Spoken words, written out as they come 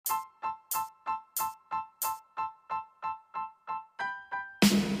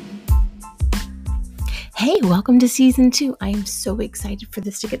Hey, welcome to season 2. I am so excited for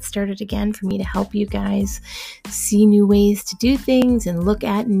this to get started again, for me to help you guys see new ways to do things and look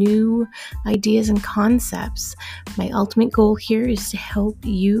at new ideas and concepts. My ultimate goal here is to help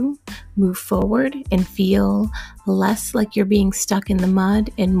you move forward and feel less like you're being stuck in the mud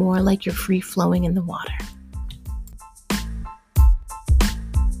and more like you're free flowing in the water.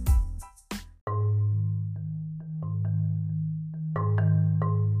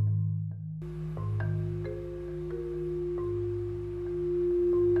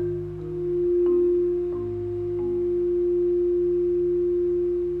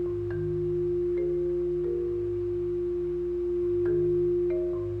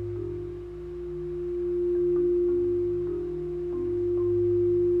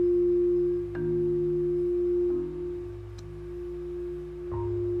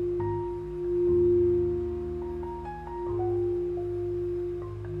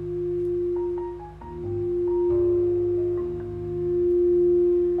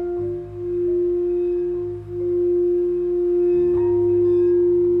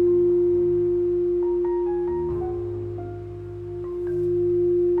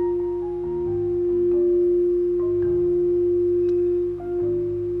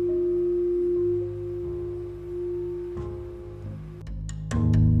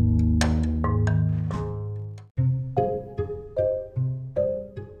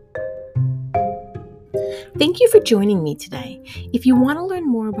 Thank you for joining me today. If you want to learn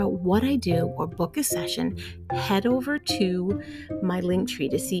more about what I do or book a session, head over to my link tree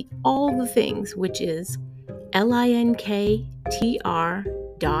to see all the things, which is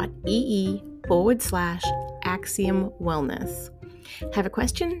linktr.ee/Axiom Wellness. Have a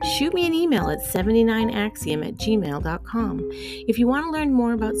question? Shoot me an email at 79axiom@gmail.com. If you want to learn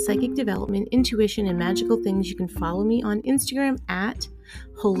more about psychic development, intuition, and magical things, you can follow me on Instagram at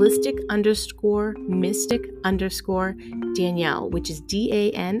holistic_mystic_Danielle, which is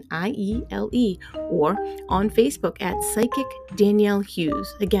DANIELE, or on Facebook at Psychic Danielle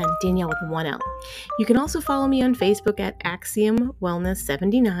Hughes. Again, Danielle with one L. You can also follow me on Facebook at Axiom Wellness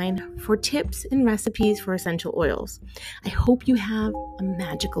 79 for tips and recipes for essential oils. I hope you have a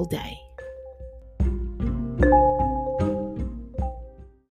magical day.